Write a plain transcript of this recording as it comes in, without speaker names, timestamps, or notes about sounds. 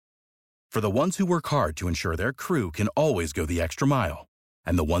For the ones who work hard to ensure their crew can always go the extra mile,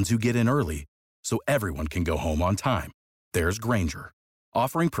 and the ones who get in early so everyone can go home on time, there's Grainger,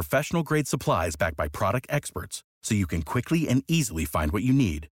 offering professional-grade supplies backed by product experts so you can quickly and easily find what you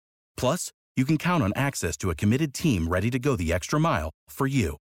need. Plus, you can count on access to a committed team ready to go the extra mile for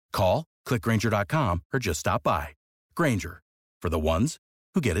you. Call, click Grainger.com, or just stop by. Grainger, for the ones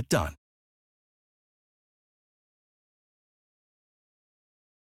who get it done.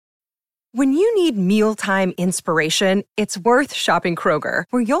 When you need mealtime inspiration, it's worth shopping Kroger,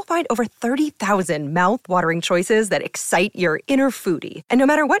 where you'll find over 30,000 mouth-watering choices that excite your inner foodie. And no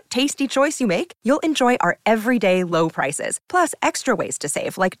matter what tasty choice you make, you'll enjoy our everyday low prices, plus extra ways to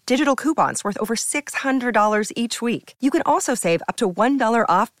save, like digital coupons worth over $600 each week. You can also save up to $1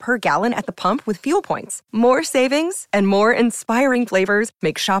 off per gallon at the pump with fuel points. More savings and more inspiring flavors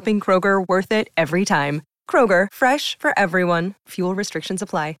make shopping Kroger worth it every time. Kroger, fresh for everyone. Fuel restrictions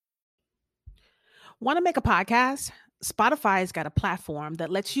apply. Want to make a podcast? Spotify's got a platform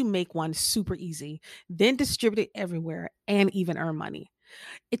that lets you make one super easy, then distribute it everywhere and even earn money.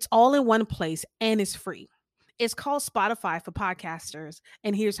 It's all in one place and it's free. It's called Spotify for Podcasters,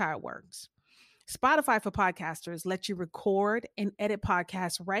 and here's how it works. Spotify for Podcasters lets you record and edit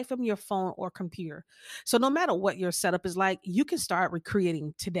podcasts right from your phone or computer. So no matter what your setup is like, you can start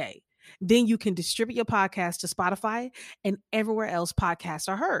recreating today. Then you can distribute your podcast to Spotify and everywhere else podcasts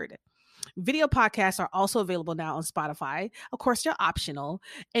are heard. Video podcasts are also available now on Spotify. Of course, they're optional.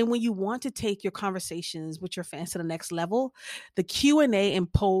 And when you want to take your conversations with your fans to the next level, the Q&A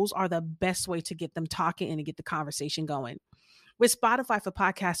and polls are the best way to get them talking and to get the conversation going. With Spotify for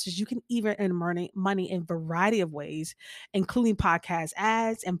Podcasters, you can even earn money in a variety of ways, including podcast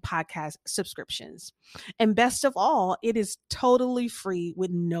ads and podcast subscriptions. And best of all, it is totally free with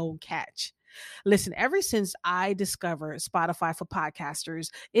no catch. Listen, ever since I discovered Spotify for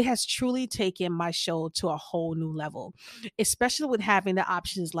Podcasters, it has truly taken my show to a whole new level, especially with having the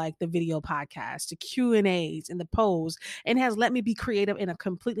options like the video podcast, the Q&As, and the polls, and has let me be creative in a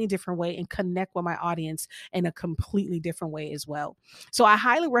completely different way and connect with my audience in a completely different way as well. So I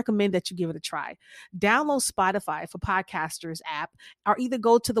highly recommend that you give it a try. Download Spotify for Podcasters app, or either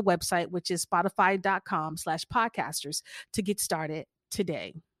go to the website, which is spotify.com/podcasters, to get started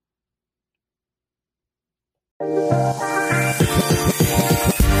today.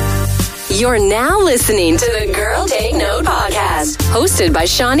 You're now listening to the Girl Take Note podcast, hosted by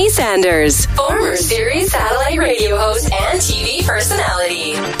Shawnee Sanders, former Sirius satellite radio host and TV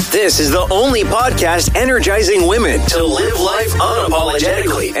personality. This is the only podcast energizing women to live life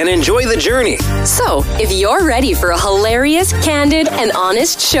unapologetically and enjoy the journey. So, if you're ready for a hilarious, candid, and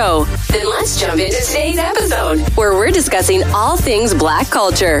honest show, then let's jump into today's episode, where we're discussing all things Black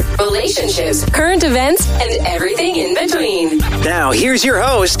culture, relationships, current events, and everything in between. Now, here's your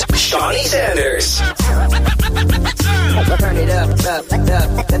host, Shawnee Sanders. Turn it up.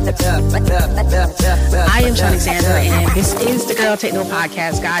 I am Shawnee Sanders, and this is the Girl Take Note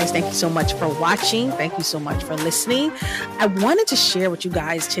podcast. Guys, thank you so much for watching. Thank you so much for listening. I wanted to share with you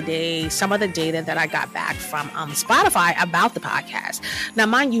guys today some of the data that I got back from Spotify about the podcast. Now,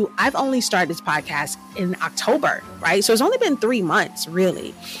 mind you, I've only started this podcast in October, right? So it's only been 3 months,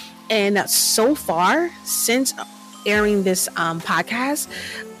 really. And so far, since airing this podcast,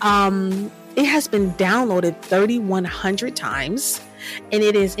 it has been downloaded 3,100 times, and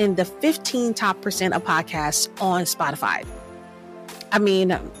it is in the 15 top % of podcasts on Spotify. I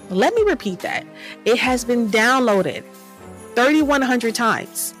mean, let me repeat that. It has been downloaded 3,100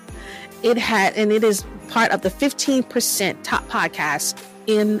 times. It is part of the 15% top podcasts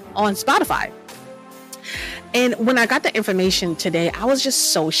on Spotify. And when I got the information today, I was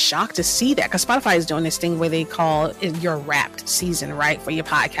just so shocked to see that, because Spotify is doing this thing where they call it your wrapped season, right, for your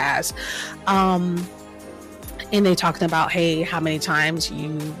podcast. And they're talking about, hey, how many times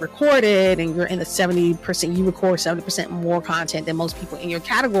you recorded, and you're in the 70%, you record 70% more content than most people in your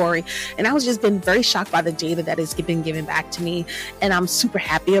category. And I was just been very shocked by the data that has been given back to me, and I'm super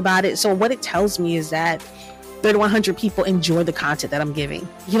happy about it. So what it tells me is that 3,100 people enjoy the content that I'm giving.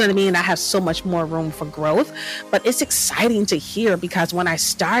 You know what I mean? I have so much more room for growth, but it's exciting to hear, because when I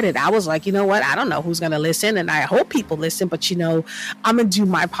started, I was like, you know what? I don't know who's going to listen, and I hope people listen, but I'm going to do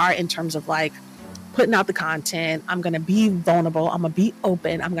my part in terms of like putting out the content. I'm going to be vulnerable. I'm going to be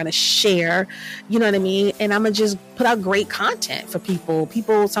open. I'm going to share, you know what I mean? And I'm going to just put out great content for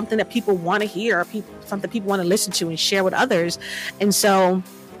people, something that people want to hear, something people want to listen to and share with others. And so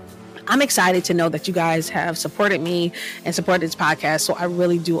I'm excited to know that you guys have supported me and supported this podcast. So I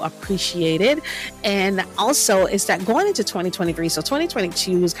really do appreciate it. And also it's that going into 2023. So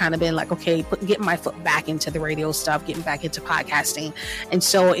 2022 has kind of been like, okay, getting my foot back into the radio stuff, getting back into podcasting. And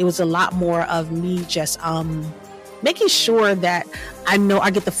so it was a lot more of me just, making sure that I know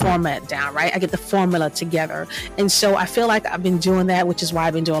I get the format down, right? I get the formula together. And so I feel like I've been doing that, which is why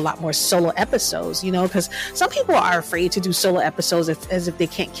I've been doing a lot more solo episodes, because some people are afraid to do solo episodes as if they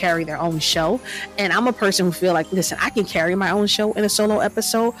can't carry their own show. And I'm a person who feel like, listen, I can carry my own show in a solo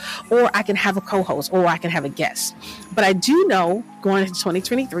episode, or I can have a co-host, or I can have a guest. But I do know going into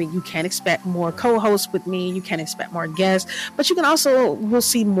 2023, you can expect more co-hosts with me. You can expect more guests, but you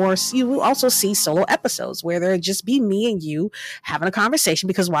will also see solo episodes where there just be me and you having a conversation,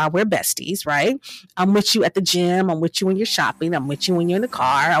 because while we're besties, right? I'm with you at the gym. I'm with you when you're shopping. I'm with you when you're in the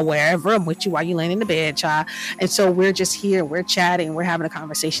car or wherever. I'm with you while you're laying in the bed, child. And so we're just here, we're chatting, we're having a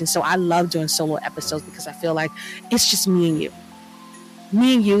conversation. So I love doing solo episodes because I feel like it's just me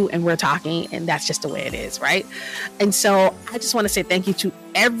and you, and we're talking, and that's just the way it is, right? And so I just want to say thank you to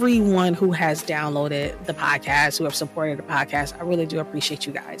everyone who has downloaded the podcast, who have supported the podcast. I really do appreciate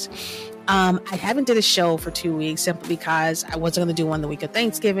you guys. I haven't did a show for 2 weeks simply because I wasn't going to do one the week of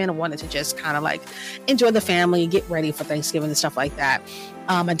Thanksgiving. I wanted to just kind of like enjoy the family, get ready for Thanksgiving and stuff like that.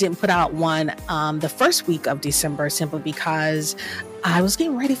 I didn't put out one the first week of December simply because I was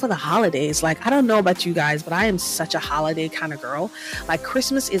getting ready for the holidays. Like, I don't know about you guys, but I am such a holiday kind of girl. Like,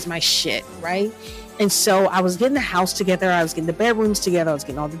 Christmas is my shit, right? And so I was getting the house together. I was getting the bedrooms together. I was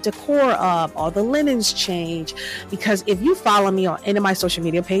getting all the decor up, all the linens changed. Because if you follow me on any of my social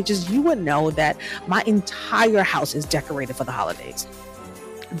media pages, you would know that my entire house is decorated for the holidays.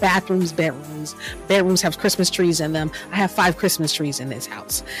 Bathrooms, bedrooms have Christmas trees in them. I have 5 Christmas trees in this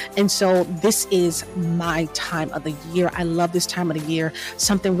house. And so this is my time of the year. I love this time of the year.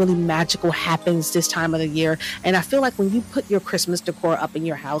 Something really magical happens this time of the year. And I feel like when you put your Christmas decor up in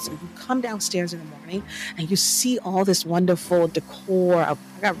your house and you come downstairs in the morning and you see all this wonderful decor, I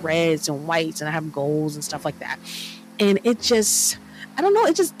got reds and whites and I have golds and stuff like that. And it just, I don't know,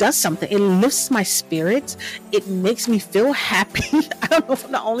 it just does something. It lifts my spirits. It makes me feel happy. I don't know if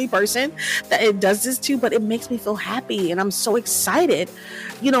I'm the only person that it does this to, but it makes me feel happy. And I'm so excited,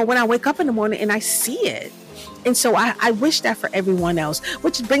 when I wake up in the morning and I see it. And so I wish that for everyone else,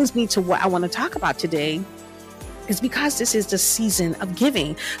 which brings me to what I want to talk about today, is because this is the season of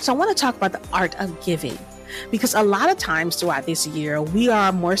giving. So I want to talk about the art of giving. Because a lot of times throughout this year, we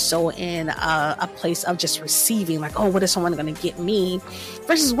are more so in a place of just receiving, like, oh, what is someone going to get me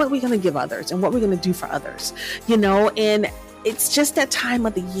versus what we're going to give others and what we're going to do for others, and it's just that time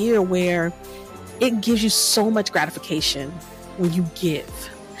of the year where it gives you so much gratification when you give.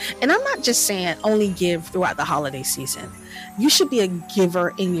 And I'm not just saying only give throughout the holiday season. You should be a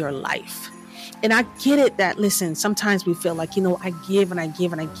giver in your life. And I get it that, listen, sometimes we feel like, I give and I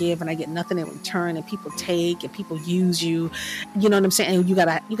give and I give and I get nothing in return, and people take and people use you. You know what I'm saying? And you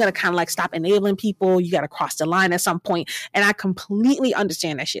gotta kind of like stop enabling people. You gotta cross the line at some point. And I completely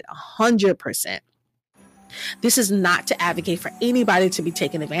understand that shit 100%. This is not to advocate for anybody to be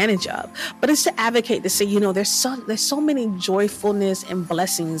taken advantage of, but it's to advocate to say, there's so many joyfulness and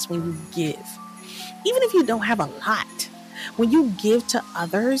blessings when you give, even if you don't have a lot. When you give to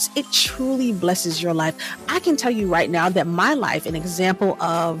others, it truly blesses your life. I can tell you right now that my life, an example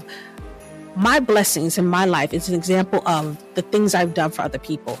of my blessings in my life, is an example of the things I've done for other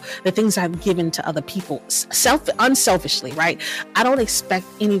people, the things I've given to other people, unselfishly, right? I don't expect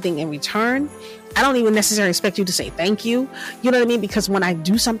anything in return. I don't even necessarily expect you to say thank you. You know what I mean? Because when I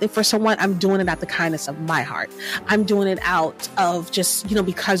do something for someone, I'm doing it out the kindness of my heart. I'm doing it out of just,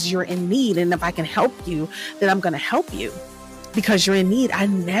 because you're in need. And if I can help you, then I'm going to help you. Because you're in need. I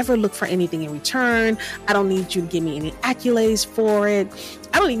never look for anything in return. I don't need you to give me any accolades for it.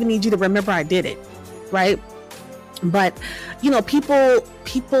 I don't even need you to remember I did it, right? But,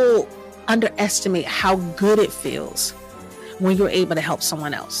 people underestimate how good it feels when you're able to help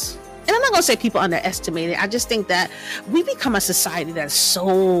someone else. And I'm not going to say people underestimate it. I just think that we become a society that's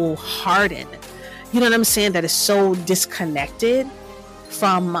so hardened. You know what I'm saying? That is so disconnected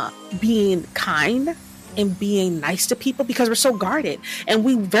from being kind and being nice to people, because we're so guarded, and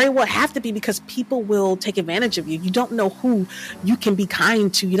we very well have to be, because people will take advantage of you. You don't know who you can be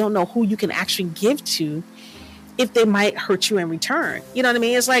kind to. You don't know who you can actually give to if they might hurt you in return. You know what I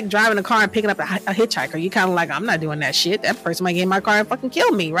mean? It's like driving a car and picking up a hitchhiker. You kind of like, I'm not doing that shit. That person might get in my car and fucking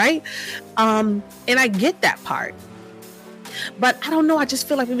kill me, right? And I get that part. But I don't know. I just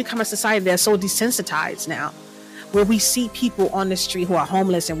feel like we become a society that's so desensitized now, where we see people on the street who are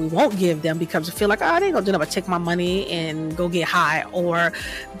homeless and we won't give them because we feel like, oh, they ain't gonna do nothing but take my money and go get high, or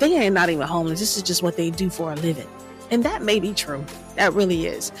they ain't not even homeless. This is just what they do for a living. And that may be true. That really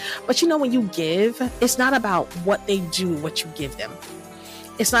is. But when you give, it's not about what they do, what you give them.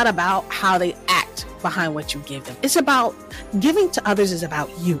 It's not about how they act behind what you give them. It's about giving to others is about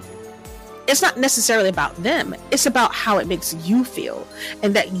you. It's not necessarily about them. It's about how it makes you feel,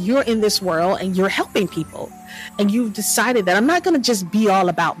 and that you're in this world and you're helping people. And you've decided that I'm not going to just be all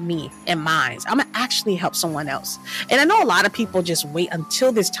about me and mine. I'm going to actually help someone else. And I know a lot of people just wait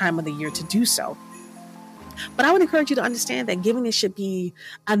until this time of the year to do so. But I would encourage you to understand that giving it should be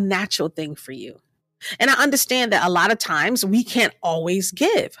a natural thing for you. And I understand that a lot of times we can't always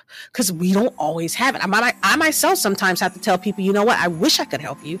give because we don't always have it. I myself sometimes have to tell people, you know what, I wish I could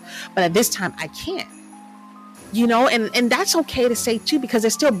help you, but at this time I can't. And that's okay to say too, because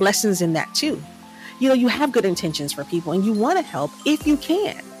there's still blessings in that too. You have good intentions for people and you want to help if you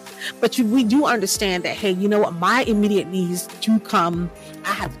can. But we do understand that, hey, you know what, my immediate needs do come,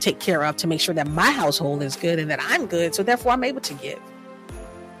 I have to take care of to make sure that my household is good and that I'm good. So therefore I'm able to give.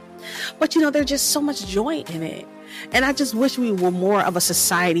 But there's just so much joy in it. And I just wish we were more of a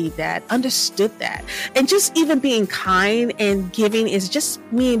society that understood that. And just even being kind and giving is just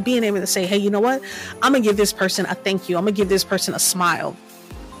me being able to say, hey, you know what? I'm going to give this person a thank you. I'm going to give this person a smile.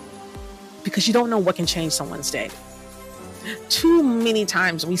 Because you don't know what can change someone's day. Too many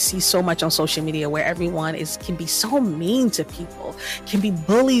times we see so much on social media where everyone can be so mean to people, can be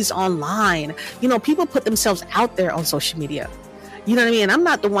bullies online. People put themselves out there on social media. You know what I mean? And I'm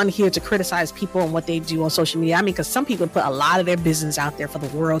not the one here to criticize people and what they do on social media. I mean, because some people put a lot of their business out there for the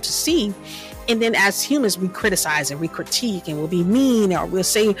world to see. And then as humans, we criticize and we critique and we'll be mean or we'll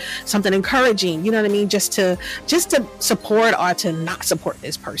say something encouraging, you know what I mean? Just to support or to not support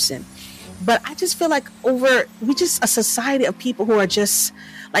this person. But I just feel like we just a society of people who are just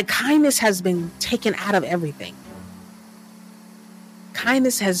like, kindness has been taken out of everything.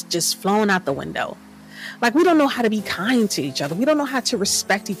 Kindness has just flown out the window. Like, we don't know how to be kind to each other. We don't know how to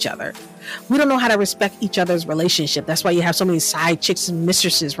respect each other. We don't know how to respect each other's relationship. That's why you have so many side chicks and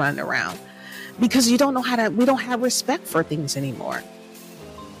mistresses running around, because we don't have respect for things anymore.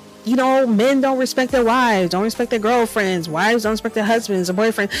 Men don't respect their wives, don't respect their girlfriends, wives don't respect their husbands or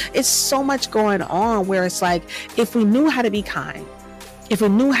boyfriends. It's so much going on where it's like, if we knew how to be kind, if we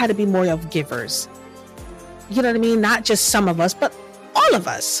knew how to be more of givers, you know what I mean? Not just some of us, but all of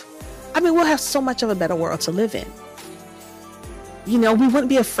us. I mean, we'll have so much of a better world to live in. We wouldn't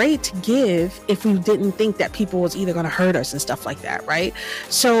be afraid to give if we didn't think that people was either going to hurt us and stuff like that, right?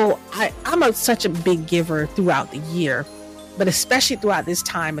 So I'm such a big giver throughout the year, but especially throughout this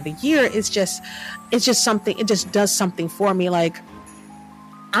time of the year, it's just something, it just does something for me. Like,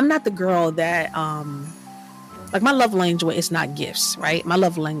 I'm not the girl that, like, my love language is not gifts, right? My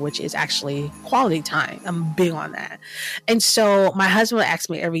love language is actually quality time. I'm big on that. And so my husband will ask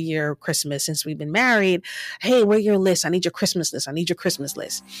me every year, Christmas, since we've been married, hey, where's your list? I need your Christmas list. I need your Christmas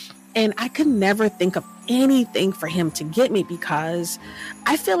list. And I could never think of anything for him to get me, because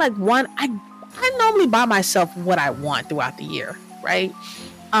I feel like, I normally buy myself what I want throughout the year, right?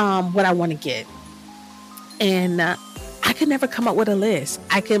 What I want to get. And I could never come up with a list.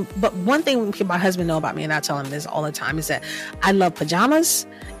 But one thing my husband knows about me, and I tell him this all the time, is that I love pajamas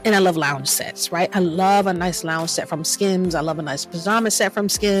and I love lounge sets, right? I love a nice lounge set from Skims. I love a nice pajama set from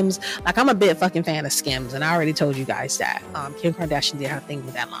Skims. Like, I'm a big fucking fan of Skims, and I already told you guys that. Kim Kardashian did her thing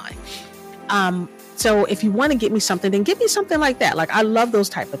with that line. So if you want to get me something, then get me something like that. Like, I love those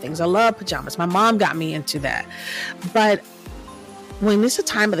type of things. I love pajamas. My mom got me into that. But when it's a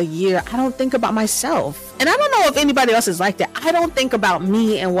time of the year, I don't think about myself. And I don't know if anybody else is like that. I don't think about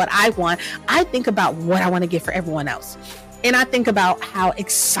me and what I want. I think about what I want to get for everyone else. And I think about how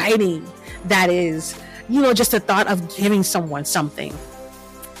exciting that is, just the thought of giving someone something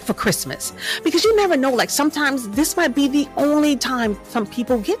for Christmas. Because you never know, like, sometimes this might be the only time some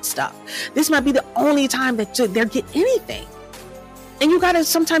people get stuff. This might be the only time that they'll get anything. And you got to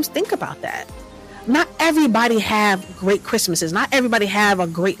sometimes think about that. Not everybody have great Christmases. Not everybody have a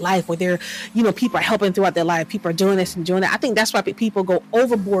great life where they're, people are helping throughout their life. People are doing this and doing that. I think that's why people go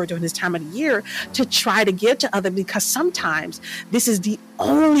overboard during this time of the year to try to give to others, because sometimes this is the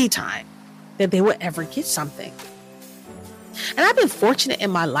only time that they will ever get something. And I've been fortunate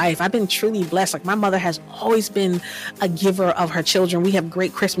in my life. I've been truly blessed. Like, my mother has always been a giver of her children. We have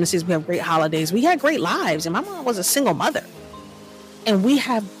great Christmases. We have great holidays. We had great lives. And my mom was a single mother. And we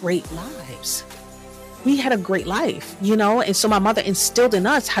have great lives. We had a great life, and so my mother instilled in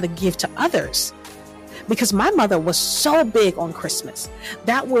us how to give to others. because my mother was so big on Christmas.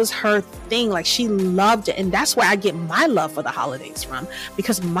 That was her thing. Like, she loved it. And that's where I get my love for the holidays from,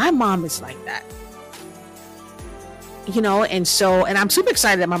 because my mom is like that. You know, and I'm super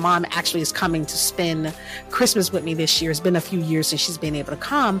excited that my mom actually is coming to spend Christmas with me this year. It's been a few years since she's been able to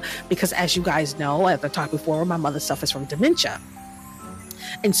come, because as you guys know, as I talked before, my mother suffers from dementia.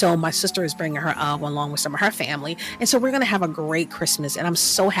 And so my sister is bringing her up along with some of her family. And so we're going to have a great Christmas. And I'm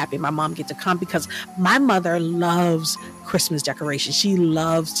so happy my mom get to come, because my mother loves Christmas decorations. She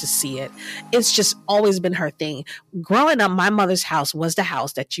loves to see it. It's just always been her thing. Growing up, my mother's house was the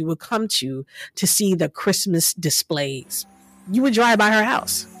house that you would come to see the Christmas displays. You would drive by her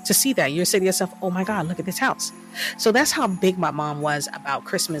house to see that. You'd say to yourself, oh my God, look at this house. So that's how big my mom was about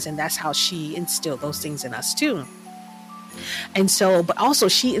Christmas. And that's how she instilled those things in us too. And so, but also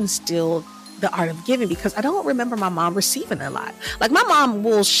she instilled the art of giving, because I don't remember my mom receiving a lot. Like, my mom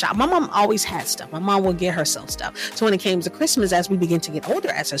will shop. My mom always had stuff. My mom will get herself stuff. So when it came to Christmas, as we begin to get older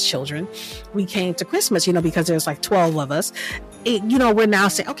as children, we came to Christmas, you know, because there's like 12 of us. We're now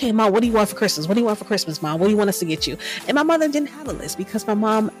saying, okay, Mom, what do you want for Christmas? What do you want for Christmas, Mom? What do you want us to get you? And my mother didn't have a list, because my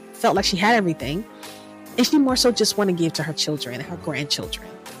mom felt like she had everything. And she more so just wanted to give to her children and her grandchildren.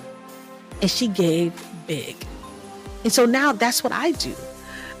 And she gave big. And so now that's what I do.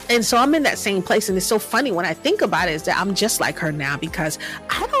 And so I'm in that same place. And it's so funny when I think about it, is that I'm just like her now, because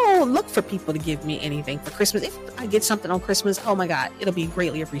I don't look for people to give me anything for Christmas. If I get something on Christmas, oh my God, it'll be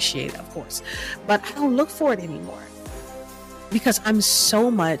greatly appreciated, of course. But I don't look for it anymore, because I'm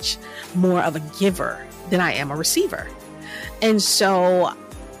so much more of a giver than I am a receiver. And so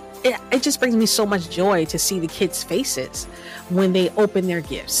it just brings me so much joy to see the kids' faces when they open their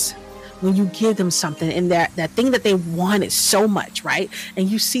gifts. When you give them something and that thing that they wanted so much, right? And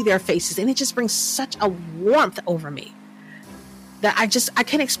you see their faces, and it just brings such a warmth over me that I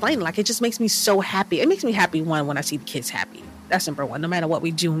can't explain. Like, it just makes me so happy. It makes me happy, when I see the kids happy. That's number one. No matter what we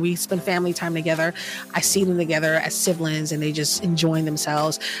do, when we spend family time together, I see them together as siblings and they just enjoying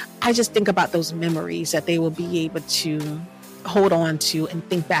themselves. I just think about those memories that they will be able to hold on to and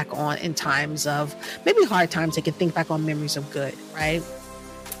think back on in times of maybe hard times. They can think back on memories of good, right?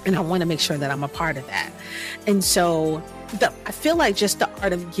 And I want to make sure that I'm a part of that. And so I feel like just the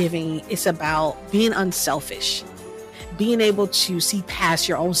art of giving is about being unselfish, being able to see past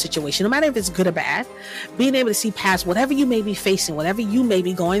your own situation, no matter if it's good or bad, being able to see past whatever you may be facing, whatever you may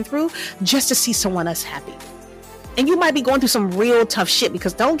be going through, just to see someone else happy. And you might be going through some real tough shit,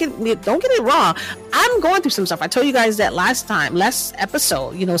 because don't get it wrong. I'm going through some stuff. I told you guys that last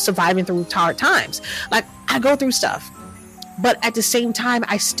episode, surviving through hard times. Like, I go through stuff. But at the same time,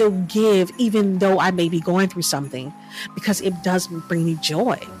 I still give, even though I may be going through something, because it does bring me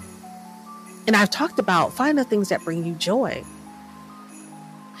joy. And I've talked about find the things that bring you joy.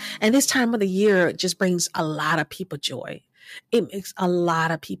 And this time of the year just brings a lot of people joy. It makes a lot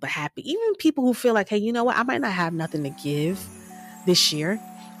of people happy. Even people who feel like, hey, you know what? I might not have nothing to give this year.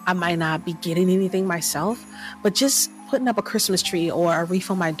 I might not be getting anything myself, but just putting up a Christmas tree or a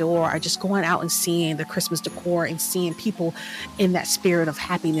wreath on my door, or just going out and seeing the Christmas decor and seeing people in that spirit of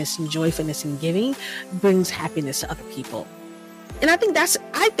happiness and joyfulness and giving brings happiness to other people. And I think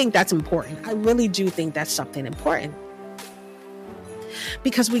that's important. I really do think that's something important,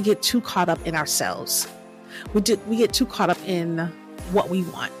 because we get too caught up in ourselves. We get too caught up in what we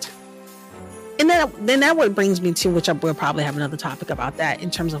want. And then that what brings me to, which we'll probably have another topic about that, in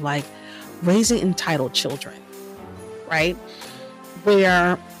terms of like raising entitled children, right?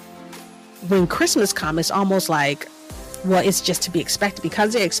 Where when Christmas comes, it's almost like, well, it's just to be expected,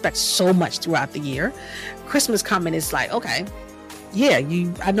 because they expect so much throughout the year. Christmas coming is like, okay, yeah,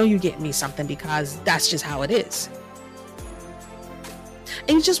 I know you get me something, because that's just how it is.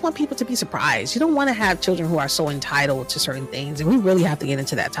 And you just want people to be surprised. You don't want to have children who are so entitled to certain things. And we really have to get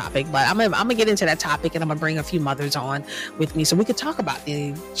into that topic. But I'm gonna get into that topic, and I'm going to bring a few mothers on with me so we could talk about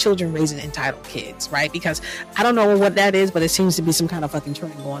the children raising entitled kids, right? Because I don't know what that is, but it seems to be some kind of fucking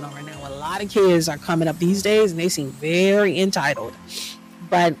trend going on right now. A lot of kids are coming up these days, and they seem very entitled.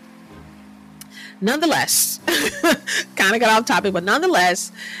 But nonetheless, kind of got off topic, but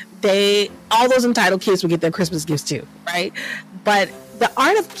nonetheless, all those entitled kids will get their Christmas gifts too, right? But the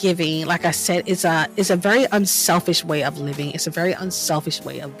art of giving, like I said, is a very unselfish way of living. It's a very unselfish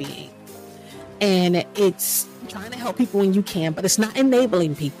way of being. And it's trying to help people when you can, but it's not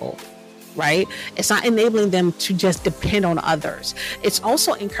enabling people, right? It's not enabling them to just depend on others. It's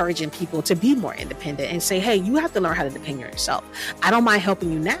also encouraging people to be more independent and say, hey, you have to learn how to depend on yourself. I don't mind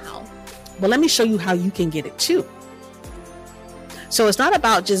helping you now, but let me show you how you can get it too. So it's not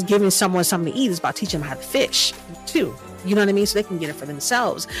about just giving someone something to eat. It's about teaching them how to fish too. You know what I mean? So they can get it for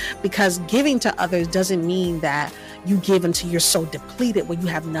themselves, because giving to others doesn't mean that you give until you're so depleted where you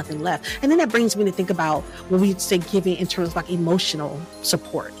have nothing left. And then that brings me to think about when we say giving in terms of like emotional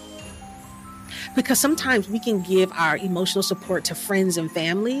support. Because sometimes we can give our emotional support to friends and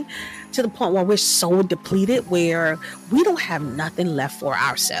family to the point where we're so depleted where we don't have nothing left for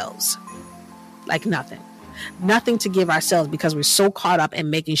ourselves. Like nothing to give ourselves, because we're so caught up in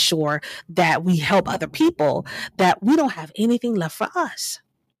making sure that we help other people that we don't have anything left for us.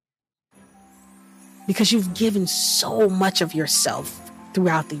 Because you've given so much of yourself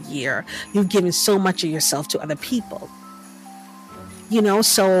throughout the year. You've given so much of yourself to other people. You know,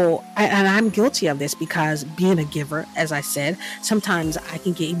 so, and I'm guilty of this, because being a giver, as I said, sometimes I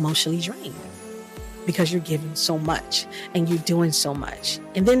can get emotionally drained. Because you're giving so much and you're doing so much.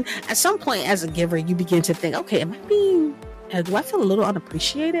 And then at some point as a giver, you begin to think, okay, do I feel a little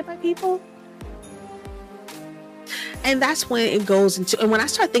unappreciated by people? And that's when it goes into, and when I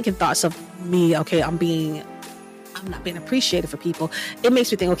start thinking thoughts of me, okay, I'm not being appreciated for people, it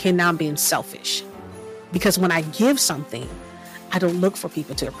makes me think, okay, now I'm being selfish. Because when I give something, I don't look for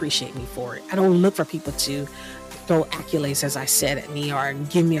people to appreciate me for it. I don't look for people to throw accolades, as I said, at me or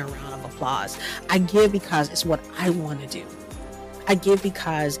give me a round of applause. I give because it's what I want to do. I give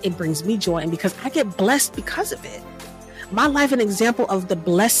because it brings me joy and because I get blessed because of it. My life an example of the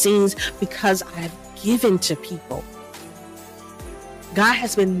blessings because I've given to people. God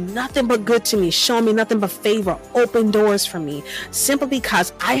has been nothing but good to me, showing me nothing but favor, open doors for me, simply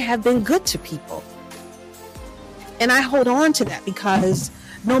because I have been good to people. And I hold on to that, because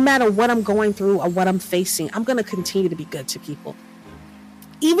no matter what I'm going through or what I'm facing, I'm going to continue to be good to people.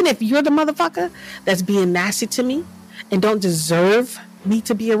 Even if you're the motherfucker that's being nasty to me and don't deserve me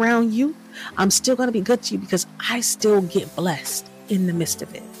to be around you, I'm still going to be good to you, because I still get blessed in the midst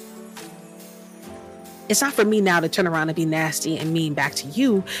of it. It's not for me now to turn around and be nasty and mean back to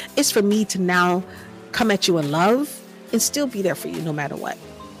you. It's for me to now come at you in love and still be there for you no matter what.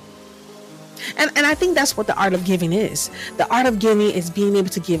 And I think that's what the art of giving is. The art of giving is being able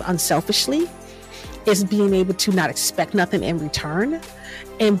to give unselfishly, is being able to not expect nothing in return,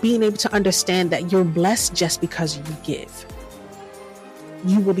 and being able to understand that you're blessed just because you give.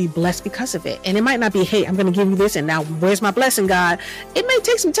 You will be blessed because of it. And it might not be, hey, I'm going to give you this and now where's my blessing, God? It may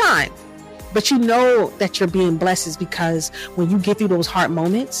take some time, but you know that you're being blessed is because when you get through those hard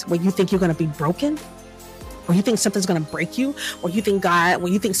moments where you think you're going to be broken, or you think something's going to break you, or you think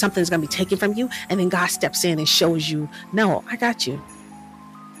something's going to be taken from you, and then God steps in and shows you, no, I got you.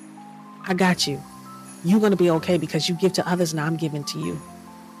 I got you. You're going to be okay because you give to others, now I'm giving to you.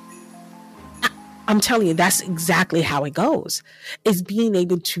 I'm telling you, that's exactly how it goes. It's being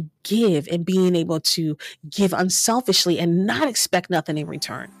able to give and being able to give unselfishly and not expect nothing in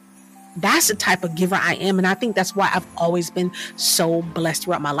return. That's the type of giver I am. And I think that's why I've always been so blessed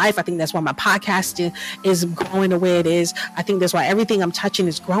throughout my life. I think that's why my podcasting is growing the way it is. I think that's why everything I'm touching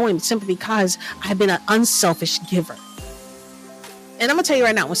is growing, simply because I've been an unselfish giver. And I'm going to tell you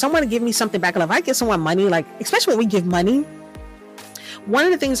right now, when someone give me something back in life, I give someone money, like, especially when we give money, one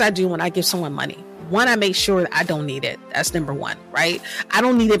of the things I do when I give someone money, one, I make sure that I don't need it. That's number one, right? I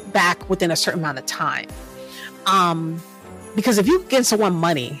don't need it back within a certain amount of time. Because if you give someone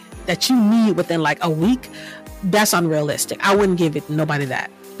money that you need within like a week, that's unrealistic. I wouldn't give it nobody that,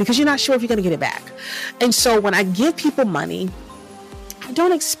 because you're not sure if you're going to get it back. And so when I give people money, I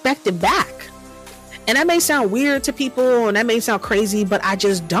don't expect it back. And that may sound weird to people and that may sound crazy, but I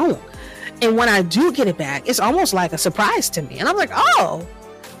just don't. And when I do get it back, it's almost like a surprise to me. And I'm like, oh,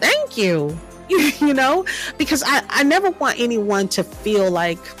 thank you. You know, because I never want anyone to feel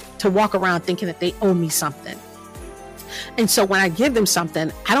like, to walk around thinking that they owe me something. And so when I give them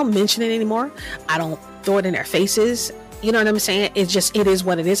something, I don't mention it anymore. I don't throw it in their faces. You know what I'm saying? It's just, it is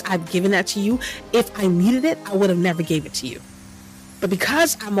what it is. I've given that to you. If I needed it, I would have never gave it to you. But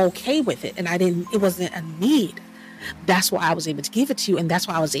because I'm okay with it and it wasn't a need, that's why I was able to give it to you. And that's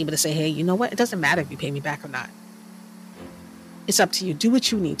why I was able to say, hey, you know what? It doesn't matter if you pay me back or not. It's up to you. Do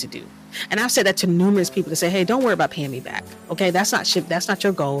what you need to do. And I've said that to numerous people to say, hey, don't worry about paying me back. Okay. That's not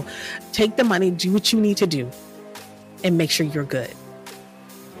your goal. Take the money, do what you need to do, and make sure you're good.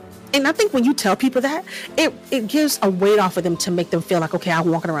 And I think when you tell people that, it gives a weight off of them to make them feel like, okay, I'm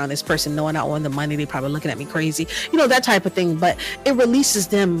walking around this person knowing I owe the money. They probably looking at me crazy, you know, that type of thing. But it releases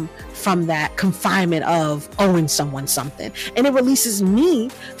them from that confinement of owing someone something. And it releases me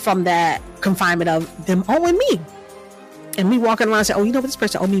from that confinement of them owing me. And me walking around and saying, oh, you know what, this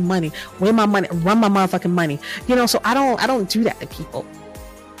person owe me money. Where my money? Run my motherfucking money. You know, so I don't do that to people.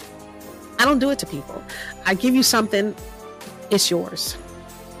 I don't do it to people. I give you something, it's yours.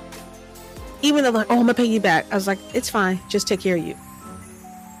 Even though like, oh, I'm gonna pay you back. I was like, it's fine. Just take care of you.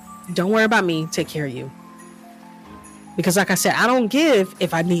 Don't worry about me. Take care of you. Because like I said, I don't give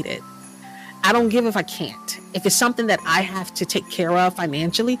if I need it. I don't give if I can't. If it's something that I have to take care of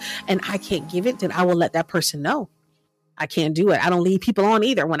financially and I can't give it, then I will let that person know. I can't do it. I don't lead people on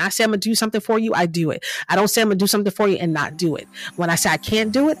either. When I say I'm going to do something for you, I do it. I don't say I'm going to do something for you and not do it. When I say I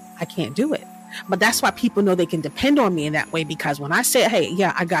can't do it, I can't do it. But that's why people know they can depend on me in that way, because when I say, hey,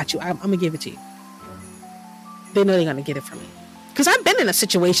 yeah, I got you, I'm going to give it to you, they know they're going to get it from me. Because I've been in a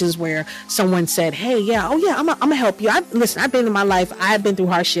situations where someone said, hey, yeah, oh yeah, I'm gonna help you. Listen, I've been in my life, I've been through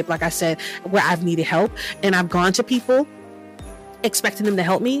hardship, like I said, where I've needed help. And I've gone to people expecting them to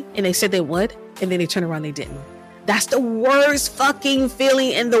help me, and they said they would, and then they turn around, they didn't. That's the worst fucking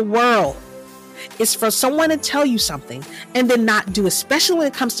feeling in the world. It's for someone to tell you something and then not do, especially when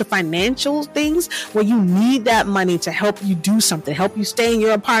it comes to financial things where you need that money to help you do something, help you stay in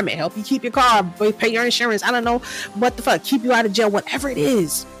your apartment, help you keep your car, pay your insurance. I don't know what the fuck, keep you out of jail, whatever it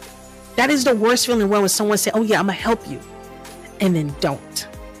is. That is the worst feeling in the world when someone says, oh yeah, I'm gonna help you, and then don't.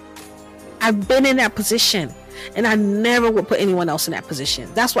 I've been in that position. And I never would put anyone else in that position.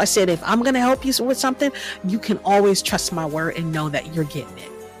 That's why I said, if I'm going to help you with something, you can always trust my word and know that you're getting it.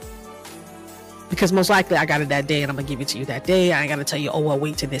 Because most likely I got it that day and I'm going to give it to you that day. I ain't got to tell you, oh, well,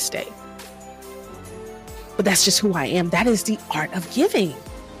 wait till this day. But that's just who I am. That is the art of giving.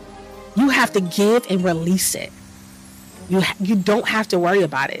 You have to give and release it. You don't have to worry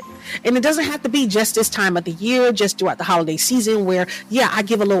about it. And it doesn't have to be just this time of the year, just throughout the holiday season where, yeah, I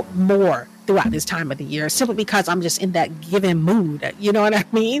give a little more throughout this time of the year, simply because I'm just in that giving mood. You know what I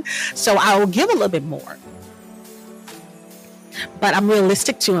mean? So I will give a little bit more. But I'm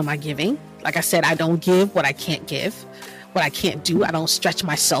realistic too in my giving. Like I said, I don't give what I can't give. What I can't do, I don't stretch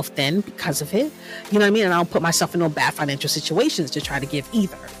myself thin because of it. You know what I mean? And I don't put myself in no bad financial situations to try to give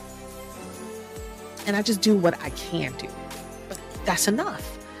either. And I just do what I can do. But that's enough.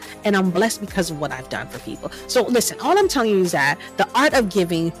 And I'm blessed because of what I've done for people. So listen, all I'm telling you is that the art of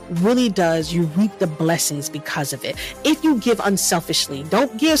giving really does, you reap the blessings because of it. If you give unselfishly,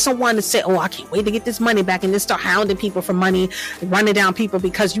 don't give someone to say, oh, I can't wait to get this money back, and then start hounding people for money, running down people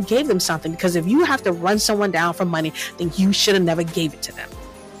because you gave them something. Because if you have to run someone down for money, then you should have never gave it to them.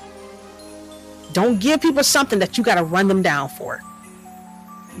 Don't give people something that you got to run them down for.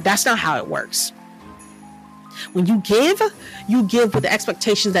 That's not how it works. When you give with the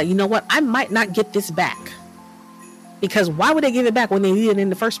expectations that, you know what, I might not get this back. Because why would they give it back when they need it in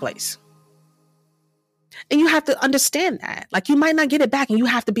the first place? And you have to understand that. Like, you might not get it back, and you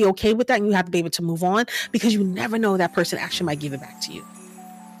have to be okay with that, and you have to be able to move on, because you never know that person actually might give it back to you.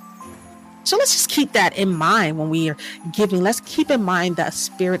 So let's just keep that in mind when we are giving. Let's keep in mind the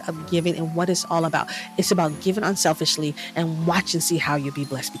spirit of giving and what it's all about. It's about giving unselfishly and watch and see how you'll be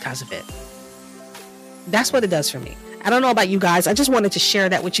blessed because of it. That's what it does for me. I don't know about you guys. I just wanted to share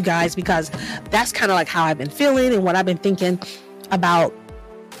that with you guys because that's kind of like how I've been feeling and what I've been thinking about,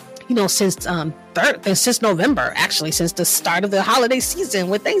 you know, since November, actually, since the start of the holiday season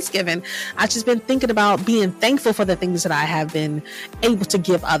with Thanksgiving. I've just been thinking about being thankful for the things that I have been able to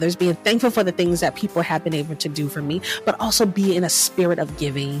give others, being thankful for the things that people have been able to do for me, but also be in a spirit of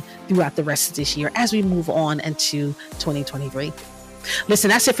giving throughout the rest of this year as we move on into 2023. Listen,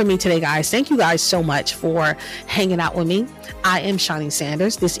 that's it for me today, guys. Thank you guys so much for hanging out with me. I am Shawnee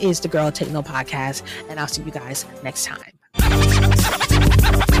Sanders. This is the Girl Take No Podcast, and I'll see you guys next time.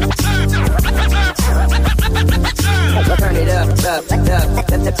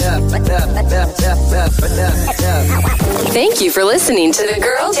 Thank you for listening to the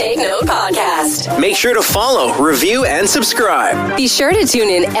Girl Take Note podcast. Make sure to follow, review, and subscribe. Be sure to tune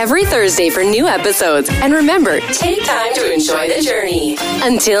in every Thursday for new episodes. And remember, take time to enjoy the journey.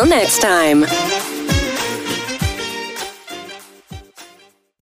 Until next time.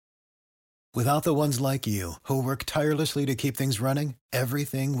 Without the ones like you, who work tirelessly to keep things running,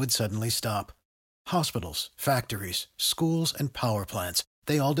 everything would suddenly stop. Hospitals, factories, schools, and power plants,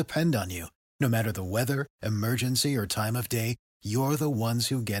 they all depend on you. No matter the weather, emergency, or time of day, you're the ones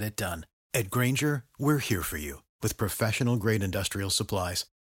who get it done. At Grainger, we're here for you with professional-grade industrial supplies.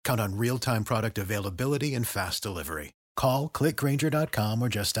 Count on real-time product availability and fast delivery. Call, click Grainger.com, or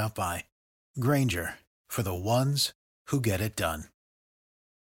just stop by. Grainger, for the ones who get it done.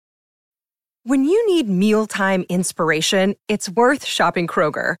 When you need mealtime inspiration, it's worth shopping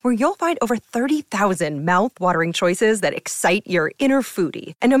Kroger, where you'll find over 30,000 mouth-watering choices that excite your inner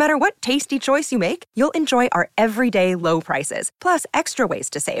foodie. And no matter what tasty choice you make, you'll enjoy our everyday low prices, plus extra ways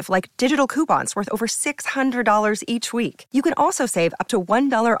to save, like digital coupons worth over $600 each week. You can also save up to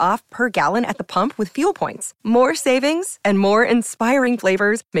 $1 off per gallon at the pump with fuel points. More savings and more inspiring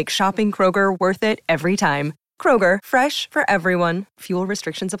flavors make shopping Kroger worth it every time. Kroger, fresh for everyone. Fuel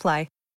restrictions apply.